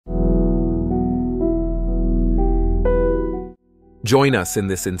Join us in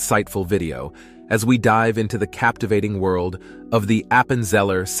this insightful video as we dive into the captivating world of the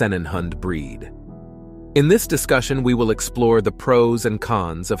Appenzeller Sennenhund breed. In this discussion, we will explore the pros and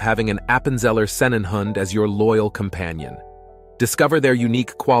cons of having an Appenzeller Sennenhund as your loyal companion. Discover their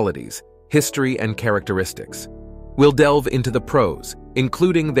unique qualities, history, and characteristics. We'll delve into the pros,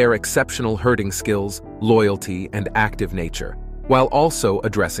 including their exceptional herding skills, loyalty, and active nature, while also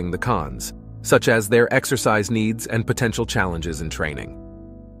addressing the cons, such as their exercise needs and potential challenges in training.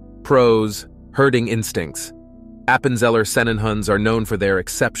 Pros: herding instincts. Appenzeller Sennenhunds are known for their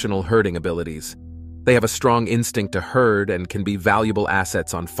exceptional herding abilities. They have a strong instinct to herd and can be valuable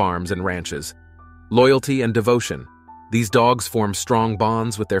assets on farms and ranches. Loyalty and devotion. These dogs form strong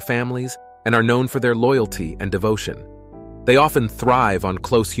bonds with their families and are known for their loyalty and devotion. They often thrive on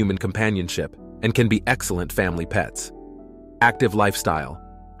close human companionship and can be excellent family pets. Active lifestyle.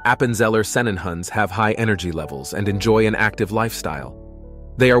 Appenzeller Sennenhunds have high energy levels and enjoy an active lifestyle.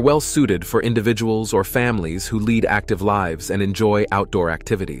 They are well suited for individuals or families who lead active lives and enjoy outdoor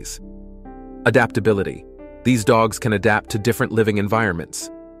activities. Adaptability. These dogs can adapt to different living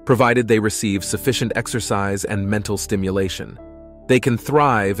environments, provided they receive sufficient exercise and mental stimulation. They can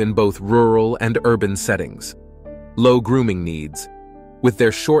thrive in both rural and urban settings. Low grooming needs. With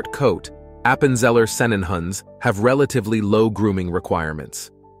their short coat, Appenzeller Sennenhunds have relatively low grooming requirements.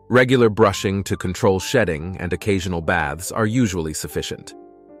 Regular brushing to control shedding and occasional baths are usually sufficient.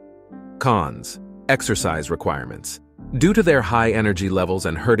 Cons: exercise requirements. Due to their high energy levels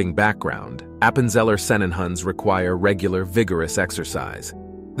and herding background, Appenzeller Sennenhunds require regular, vigorous exercise.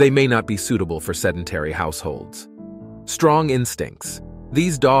 They may not be suitable for sedentary households. Strong instincts.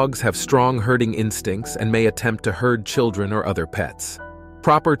 These dogs have strong herding instincts and may attempt to herd children or other pets.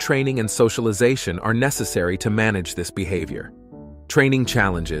 Proper training and socialization are necessary to manage this behavior. Training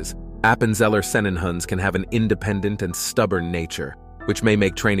challenges. Appenzeller Sennenhunds can have an independent and stubborn nature, which may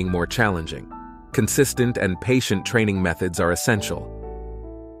make training more challenging. Consistent and patient training methods are essential.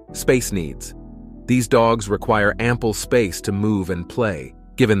 Space needs. These dogs require ample space to move and play,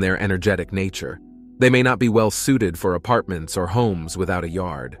 given their energetic nature. They may not be well suited for apartments or homes without a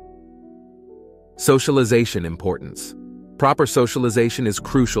yard. Socialization importance. Proper socialization is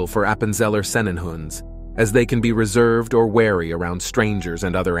crucial for Appenzeller Sennenhunds, as they can be reserved or wary around strangers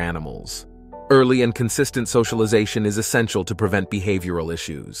and other animals. Early and consistent socialization is essential to prevent behavioral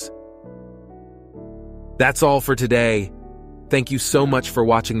issues. That's all for today. Thank you so much for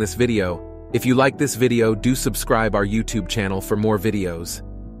watching this video. If you like this video, do subscribe our YouTube channel for more videos.